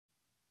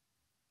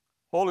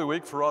Holy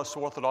Week for us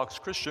Orthodox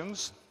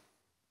Christians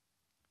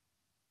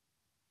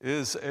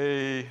is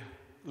a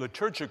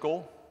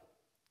liturgical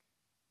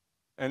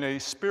and a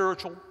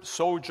spiritual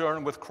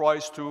sojourn with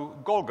Christ to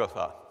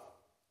Golgotha.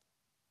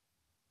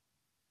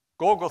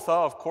 Golgotha,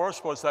 of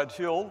course, was that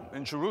hill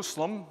in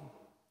Jerusalem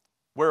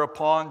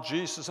whereupon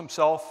Jesus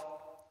himself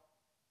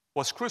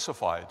was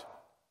crucified.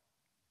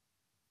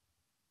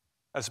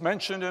 As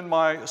mentioned in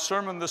my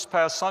sermon this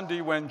past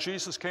Sunday, when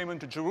Jesus came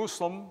into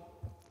Jerusalem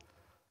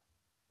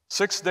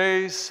 6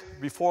 days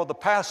before the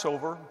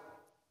Passover,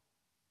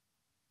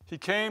 he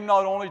came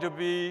not only to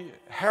be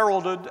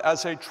heralded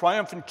as a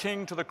triumphant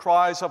king to the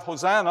cries of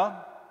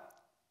Hosanna,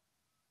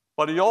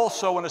 but he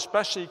also and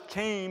especially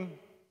came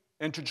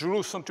into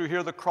Jerusalem to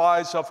hear the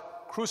cries of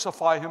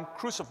crucify him,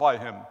 crucify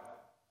him.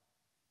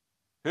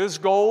 His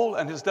goal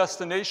and his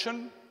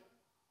destination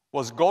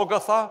was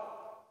Golgotha,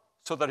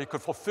 so that he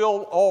could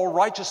fulfill all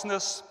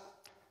righteousness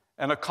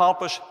and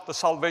accomplish the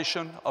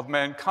salvation of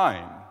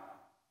mankind.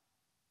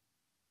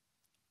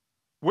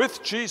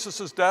 With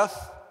Jesus'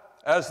 death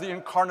as the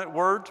incarnate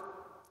Word,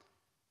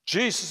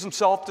 Jesus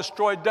himself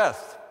destroyed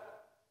death.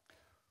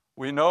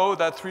 We know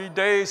that 3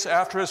 days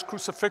after his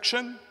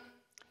crucifixion,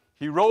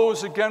 he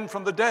rose again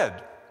from the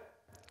dead.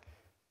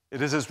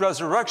 It is his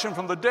resurrection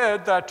from the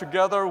dead that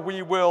together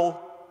we will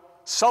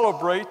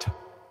celebrate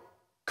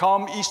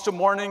come Easter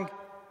morning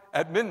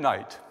at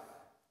midnight.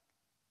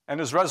 And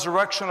his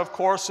resurrection, of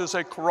course, is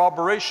a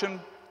corroboration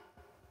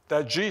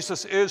that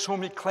Jesus is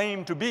whom he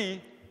claimed to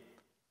be,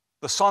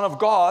 the Son of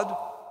God,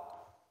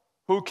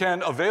 who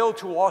can avail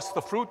to us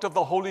the fruit of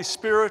the Holy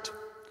Spirit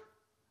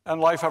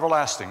and life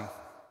everlasting.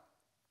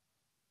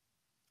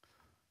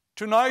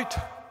 Tonight,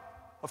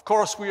 of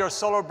course, we are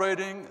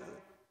celebrating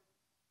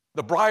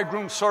the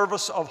Bridegroom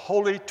service of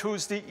Holy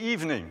Tuesday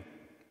evening.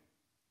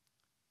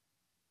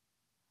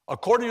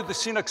 According to the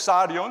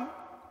Synaxarion,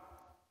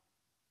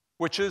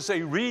 which is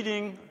a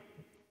reading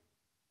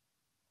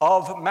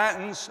of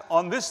Matins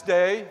on this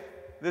day,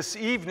 this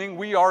evening,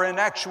 we are in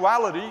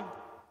actuality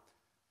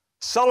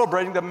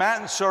celebrating the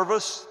Matin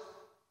service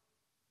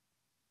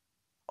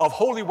of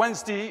Holy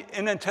Wednesday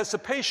in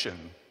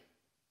anticipation.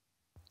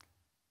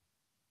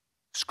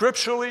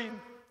 Scripturally,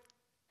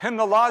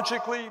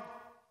 hymnologically,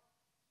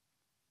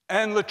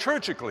 and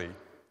liturgically,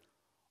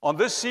 on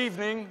this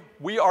evening,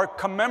 we are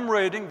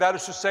commemorating, that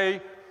is to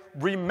say,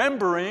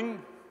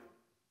 remembering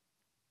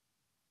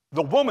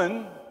the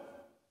woman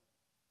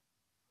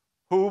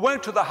who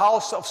went to the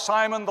house of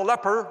Simon the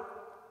leper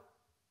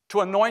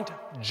to anoint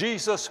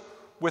Jesus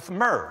with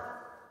myrrh.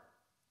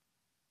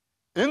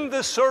 In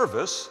this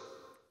service,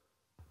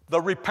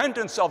 the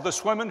repentance of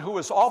this woman, who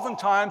is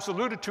oftentimes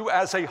alluded to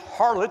as a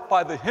harlot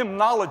by the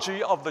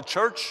hymnology of the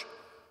church,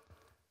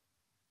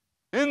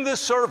 in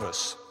this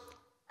service,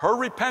 her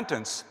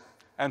repentance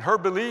and her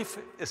belief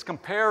is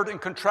compared and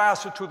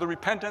contrasted to the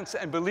repentance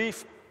and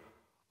belief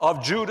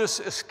of Judas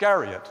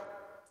Iscariot.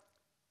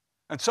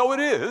 And so it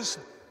is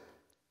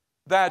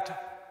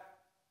that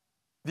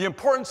the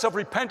importance of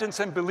repentance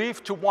and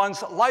belief to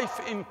one's life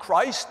in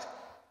Christ,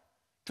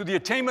 to the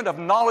attainment of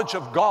knowledge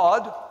of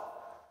God,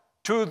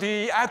 to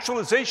the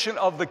actualization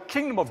of the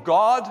kingdom of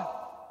God,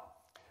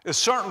 is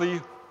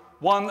certainly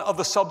one of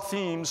the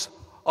sub-themes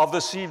of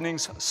this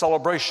evening's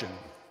celebration.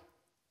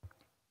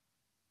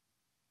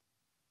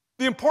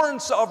 The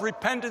importance of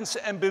repentance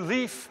and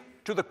belief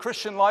to the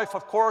Christian life,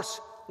 of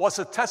course, was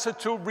attested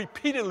to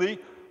repeatedly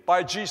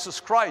by Jesus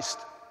Christ.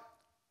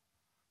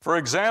 For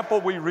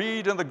example, we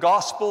read in the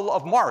Gospel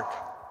of Mark,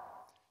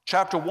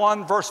 chapter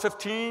 1, verse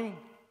 15,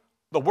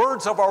 the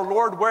words of our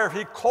Lord where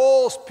he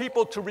calls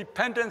people to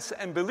repentance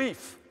and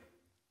belief.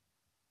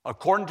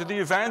 According to the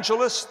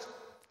evangelist,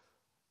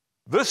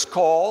 this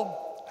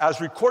call, as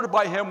recorded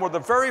by him, were the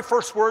very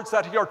first words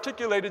that he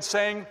articulated,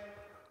 saying,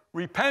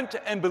 "Repent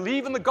and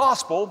believe in the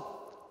gospel,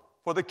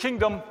 for the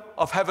kingdom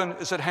of heaven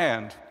is at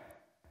hand."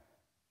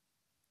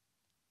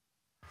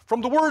 From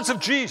the words of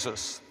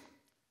Jesus,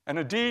 and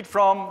indeed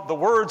from the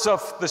words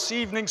of this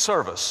evening's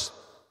service,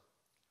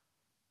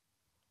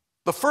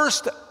 the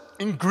first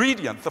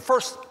ingredient, the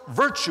first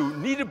virtue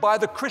needed by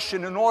the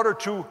Christian in order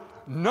to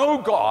know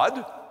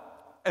God,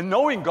 and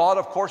knowing God,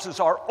 of course, is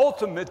our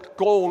ultimate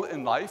goal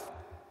in life,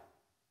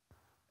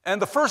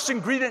 and the first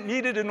ingredient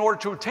needed in order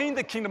to attain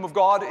the kingdom of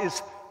God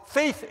is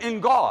faith in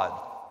God.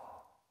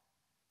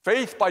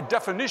 Faith, by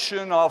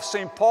definition of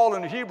St. Paul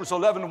in Hebrews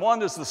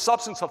 11:1, is the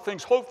substance of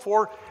things hoped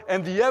for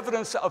and the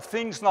evidence of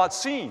things not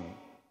seen.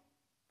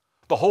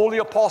 The Holy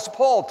Apostle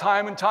Paul,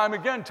 time and time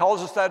again,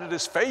 tells us that it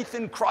is faith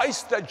in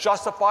Christ that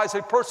justifies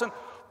a person,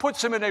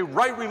 puts him in a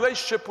right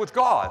relationship with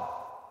God.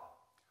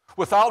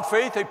 Without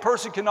faith, a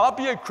person cannot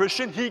be a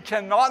Christian. He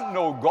cannot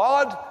know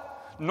God,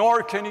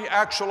 nor can he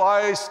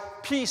actualize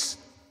peace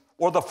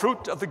or the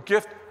fruit of the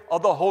gift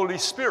of the Holy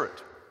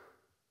Spirit.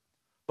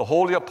 The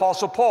Holy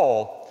Apostle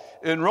Paul,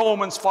 in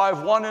Romans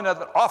 5:1, in an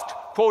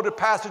oft-quoted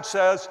passage,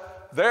 says,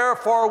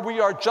 "Therefore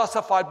we are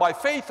justified by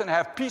faith and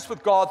have peace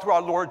with God through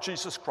our Lord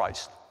Jesus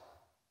Christ."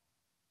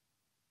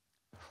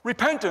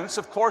 Repentance,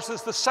 of course,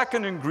 is the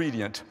second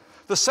ingredient,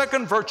 the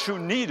second virtue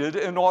needed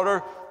in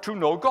order to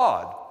know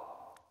God.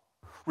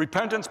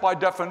 Repentance, by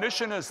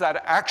definition, is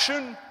that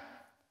action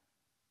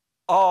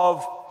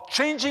of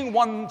changing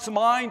one's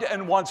mind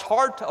and one's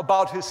heart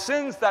about his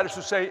sins, that is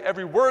to say,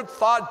 every word,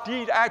 thought,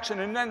 deed, action,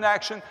 and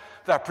inaction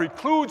that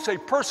precludes a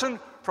person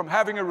from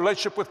having a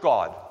relationship with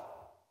God.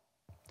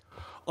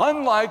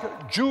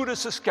 Unlike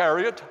Judas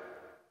Iscariot,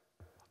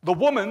 the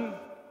woman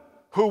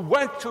who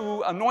went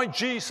to anoint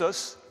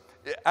Jesus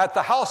at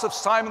the house of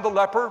Simon the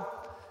leper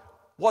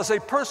was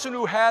a person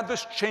who had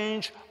this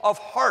change of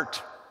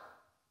heart.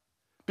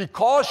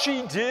 Because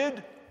she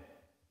did,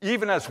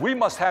 even as we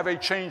must have a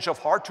change of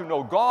heart to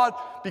know God,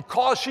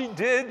 because she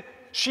did,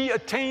 she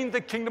attained the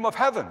kingdom of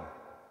heaven.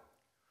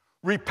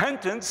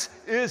 Repentance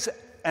is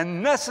a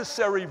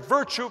necessary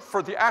virtue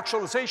for the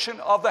actualization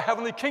of the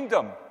heavenly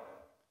kingdom.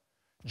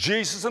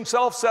 Jesus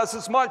himself says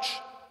as much.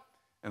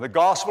 In the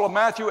Gospel of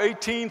Matthew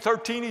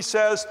 18:13, he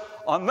says,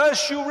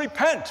 unless you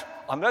repent,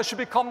 unless you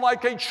become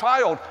like a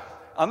child,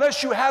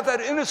 unless you have that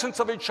innocence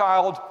of a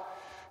child,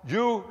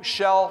 you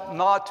shall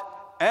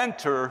not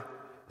enter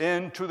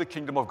into the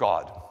kingdom of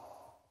God.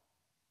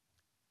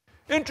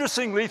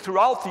 Interestingly,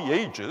 throughout the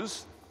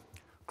ages,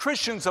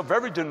 Christians of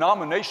every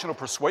denominational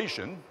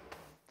persuasion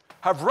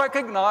have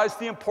recognized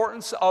the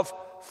importance of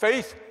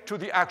faith to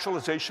the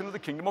actualization of the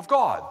kingdom of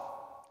God.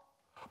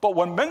 But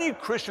what many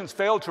Christians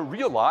fail to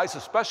realize,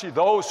 especially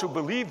those who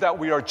believe that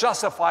we are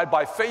justified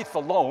by faith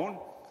alone,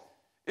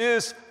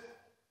 is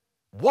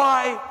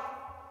why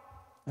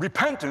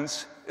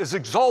repentance is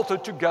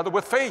exalted together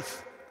with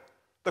faith.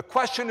 The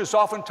question is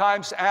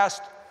oftentimes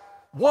asked,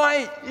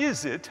 why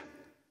is it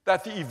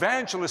that the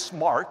evangelist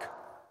Mark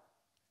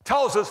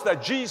tells us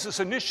that Jesus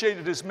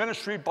initiated his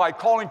ministry by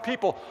calling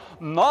people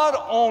not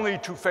only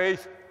to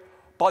faith,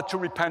 but to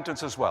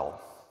repentance as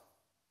well?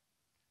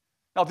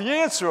 Now, the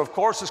answer, of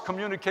course, is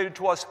communicated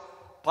to us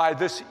by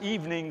this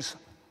evening's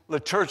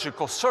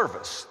liturgical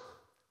service.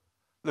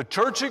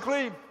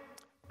 Liturgically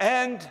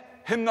and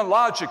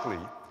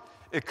hymnologically,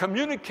 it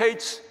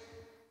communicates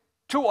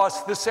to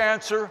us this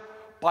answer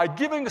by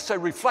giving us a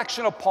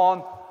reflection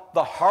upon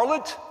the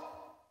harlot,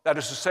 that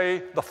is to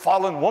say, the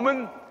fallen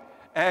woman,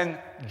 and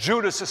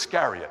Judas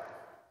Iscariot.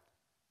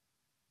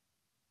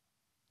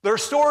 Their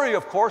story,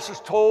 of course, is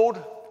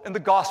told in the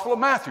Gospel of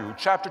Matthew,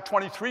 chapter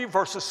 23,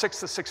 verses 6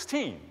 to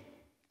 16.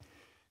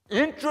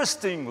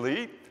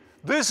 Interestingly,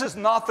 this is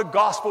not the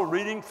gospel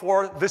reading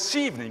for this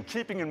evening,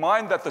 keeping in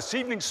mind that this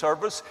evening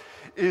service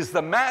is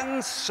the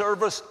matin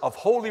service of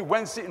Holy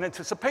Wednesday in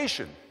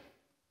anticipation.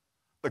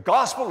 The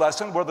gospel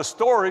lesson where the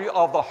story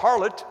of the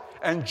harlot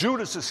and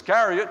Judas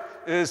Iscariot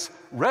is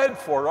read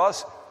for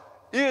us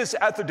is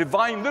at the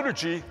divine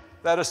liturgy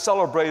that is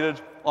celebrated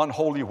on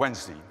Holy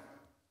Wednesday.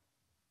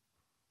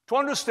 To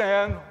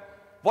understand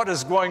what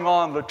is going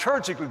on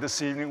liturgically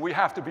this evening, we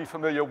have to be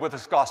familiar with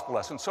this gospel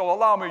lesson. So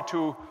allow me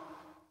to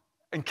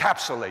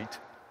encapsulate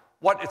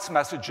what its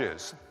message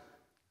is.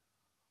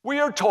 We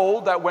are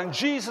told that when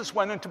Jesus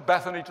went into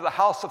Bethany to the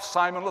house of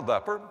Simon the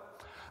leper,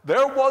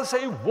 there was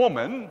a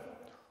woman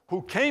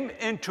who came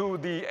into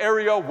the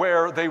area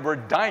where they were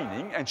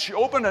dining, and she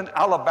opened an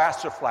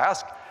alabaster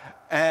flask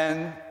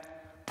and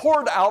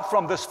poured out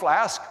from this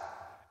flask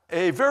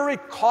a very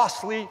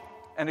costly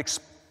and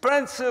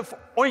expensive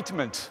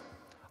ointment,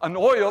 an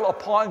oil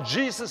upon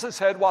Jesus'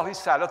 head while he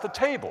sat at the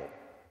table.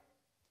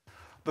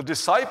 The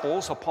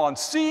disciples, upon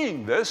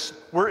seeing this,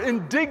 were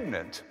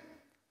indignant.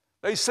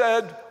 They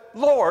said,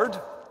 "Lord,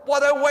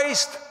 what a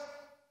waste!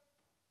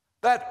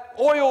 That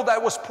oil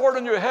that was poured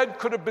on your head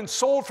could have been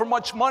sold for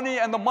much money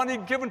and the money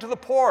given to the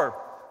poor."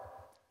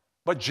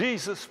 But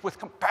Jesus, with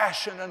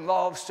compassion and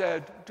love,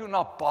 said, "Do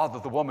not bother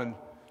the woman.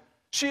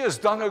 She has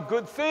done a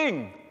good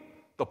thing.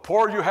 The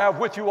poor you have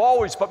with you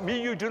always, but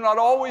me you do not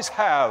always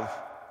have.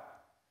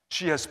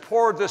 She has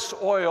poured this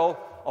oil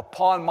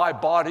upon my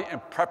body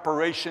in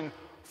preparation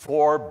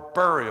for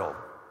burial."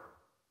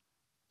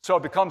 So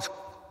it becomes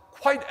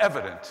quite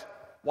evident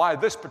why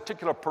this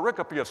particular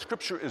pericope of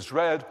Scripture is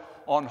read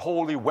on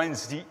Holy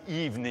Wednesday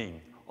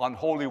evening. On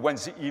Holy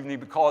Wednesday evening,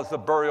 because the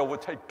burial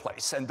would take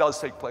place, and does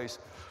take place,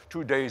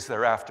 2 days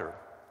thereafter.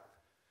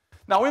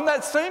 Now, in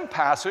that same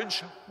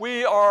passage,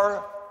 we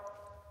are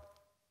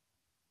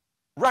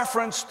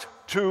referenced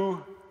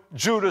to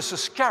Judas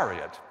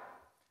Iscariot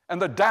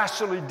and the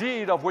dastardly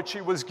deed of which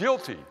he was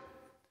guilty.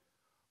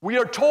 We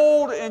are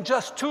told in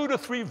just 2 to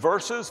 3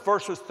 verses,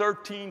 verses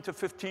 13 to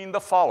 15, the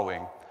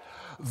following.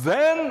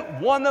 Then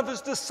one of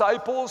his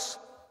disciples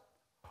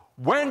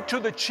went to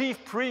the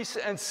chief priests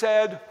and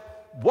said,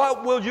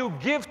 "What will you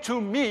give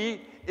to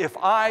me if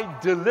I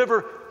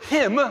deliver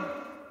him,"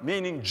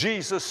 meaning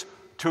Jesus,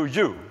 "to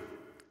you?"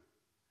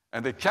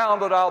 And they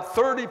counted out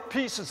 30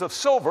 pieces of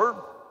silver,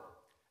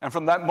 and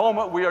from that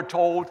moment we are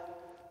told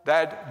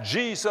that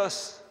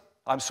Judas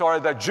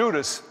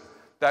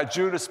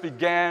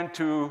began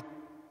to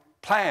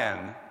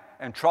plan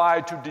and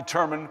try to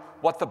determine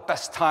what the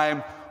best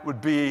time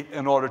would be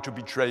in order to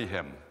betray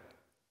him.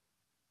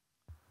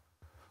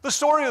 The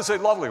story is a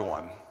lovely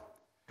one.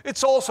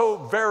 It's also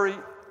very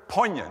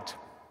poignant.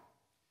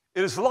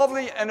 It is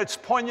lovely and it's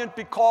poignant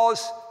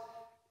because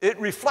it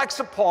reflects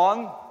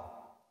upon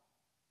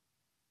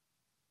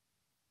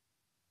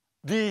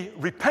the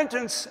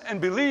repentance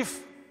and belief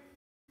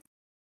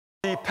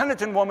of the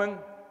penitent woman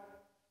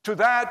to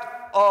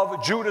that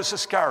of Judas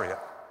Iscariot.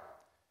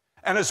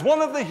 And as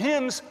one of the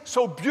hymns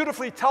so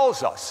beautifully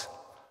tells us,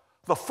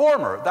 the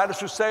former, that is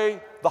to say,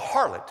 the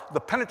harlot, the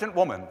penitent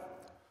woman,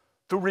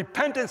 through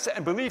repentance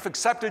and belief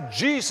accepted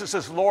Jesus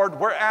as Lord,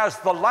 whereas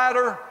the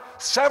latter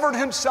severed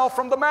himself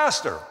from the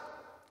master.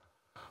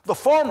 The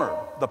former,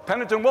 the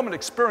penitent woman,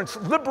 experienced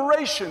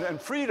liberation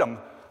and freedom.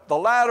 The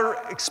latter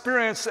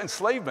experienced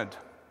enslavement.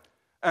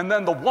 And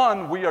then the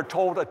one, we are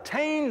told,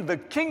 attained the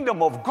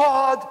kingdom of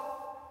God,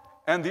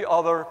 and the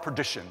other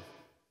perdition.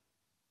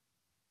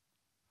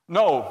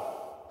 No,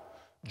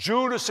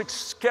 Judas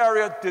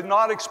Iscariot did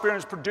not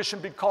experience perdition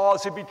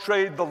because he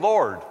betrayed the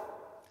Lord.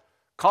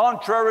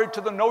 Contrary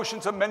to the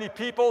notions of many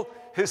people,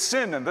 his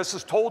sin, and this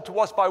is told to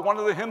us by one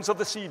of the hymns of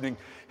this evening,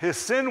 his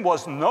sin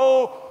was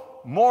no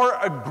more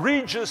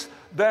egregious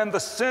than the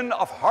sin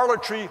of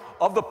harlotry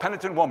of the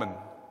penitent woman.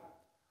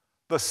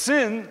 The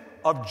sin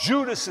of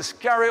Judas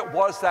Iscariot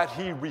was that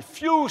he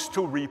refused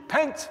to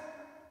repent,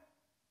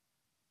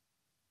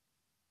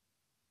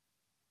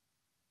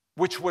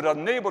 which would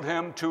enable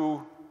him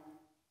to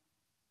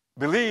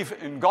believe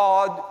in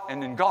God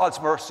and in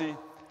God's mercy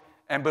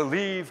and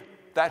believe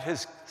that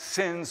his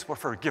sins were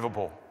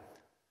forgivable.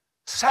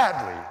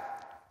 Sadly,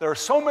 there are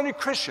so many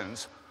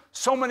Christians,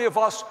 so many of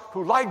us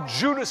who, like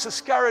Judas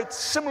Iscariot,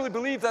 similarly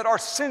believe that our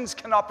sins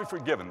cannot be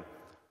forgiven.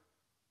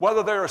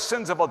 Whether they are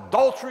sins of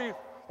adultery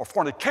or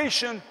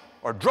fornication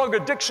or drug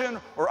addiction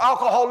or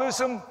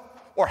alcoholism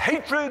or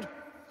hatred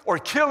or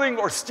killing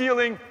or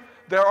stealing,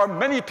 there are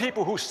many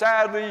people who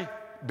sadly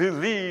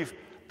believe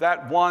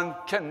that one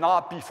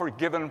cannot be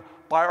forgiven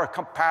by our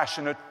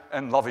compassionate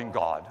and loving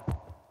God.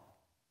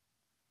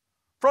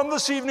 From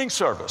this evening's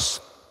service,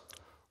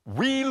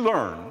 we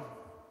learn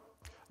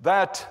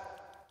that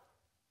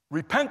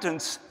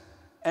repentance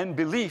and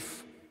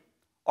belief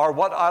are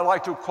what I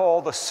like to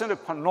call the sine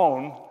qua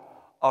non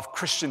of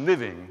Christian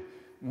living,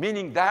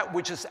 meaning that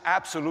which is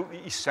absolutely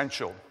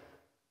essential.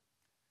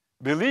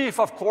 Belief,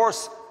 of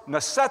course,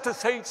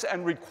 necessitates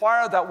and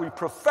requires that we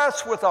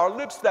profess with our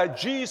lips that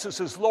Jesus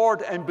is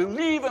Lord and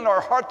believe in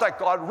our heart that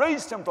God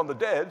raised him from the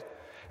dead.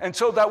 And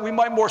so that we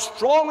might more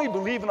strongly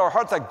believe in our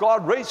heart that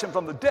God raised him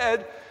from the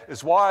dead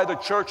is why the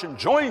church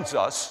enjoins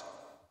us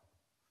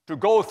to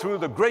go through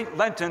the great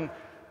Lenten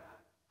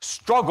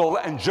struggle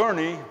and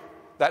journey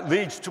that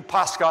leads to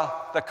Pascha,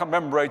 that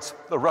commemorates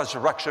the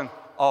resurrection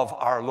of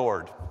our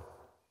Lord.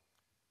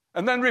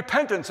 And then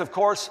repentance, of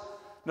course,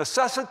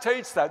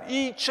 necessitates that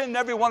each and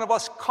every one of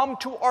us come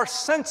to our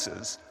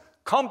senses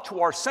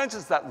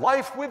that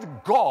life with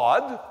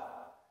God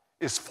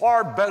is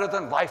far better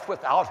than life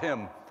without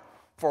him.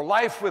 For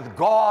life with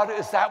God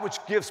is that which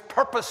gives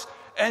purpose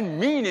and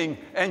meaning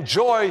and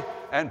joy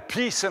and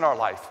peace in our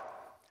life.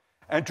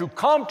 And to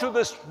come to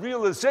this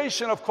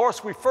realization, of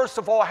course, we first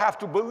of all have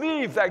to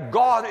believe that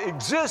God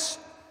exists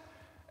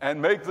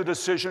and make the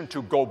decision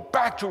to go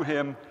back to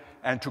him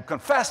and to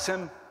confess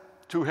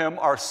to him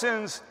our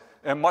sins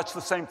in much the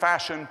same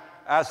fashion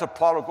as the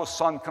prodigal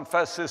son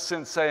confessed his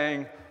sins,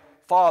 saying,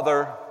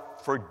 "Father,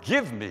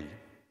 forgive me,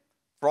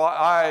 for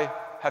I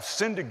have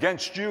sinned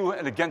against you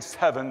and against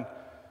heaven.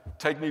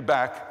 Take me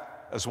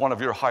back as one of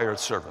your hired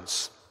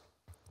servants."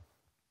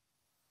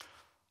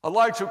 I'd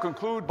like to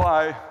conclude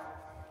by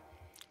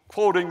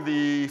quoting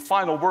the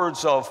final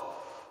words of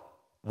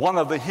one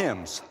of the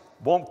hymns.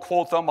 Won't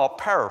quote them, I'll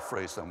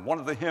paraphrase them. One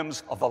of the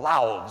hymns of the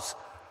Lauds.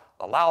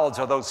 The Lauds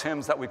are those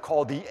hymns that we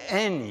call the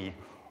Any,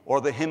 or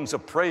the hymns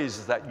of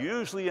praises that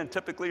usually and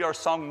typically are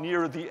sung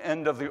near the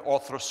end of the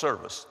Orthros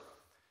service.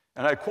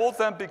 And I quote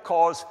them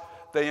because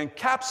they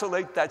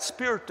encapsulate that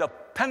spirit of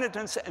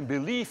penitence and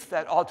belief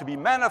that ought to be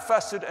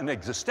manifested and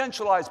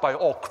existentialized by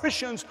all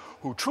Christians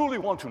who truly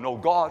want to know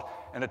God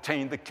and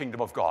attain the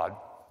kingdom of God.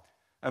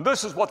 And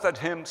this is what that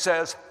hymn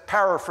says,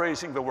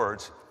 paraphrasing the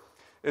words.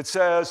 It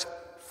says,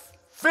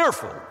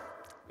 "Fearful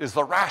is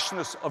the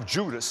rashness of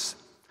Judas.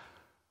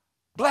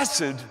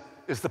 Blessed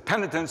is the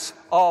penitence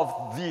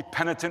of the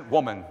penitent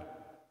woman.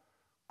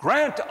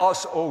 Grant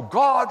us, O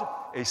God,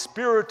 a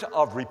spirit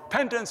of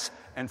repentance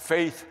and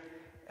faith,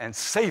 and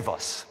save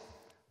us."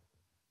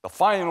 The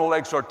final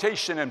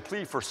exhortation and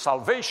plea for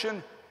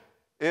salvation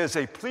is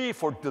a plea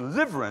for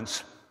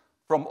deliverance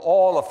from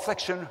all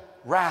affliction,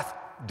 wrath,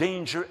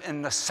 danger,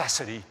 and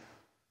necessity,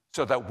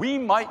 so that we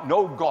might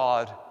know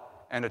God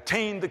and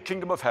attain the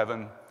kingdom of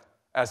heaven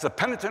as the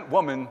penitent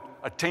woman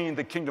attained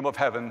the kingdom of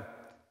heaven.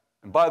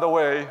 And by the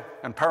way,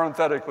 and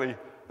parenthetically,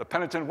 the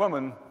penitent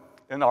woman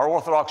in our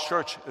Orthodox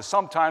Church is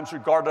sometimes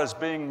regarded as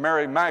being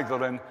Mary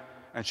Magdalene,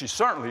 and she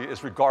certainly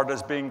is regarded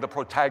as being the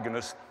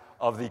protagonist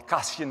of the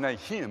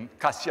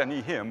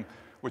Kassiani hymn,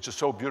 which is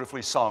so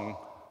beautifully sung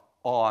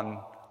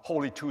on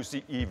Holy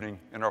Tuesday evening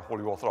in our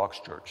Holy Orthodox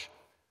Church.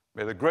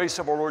 May the grace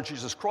of our Lord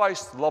Jesus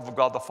Christ, the love of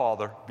God the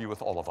Father, be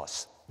with all of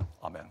us.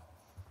 Amen.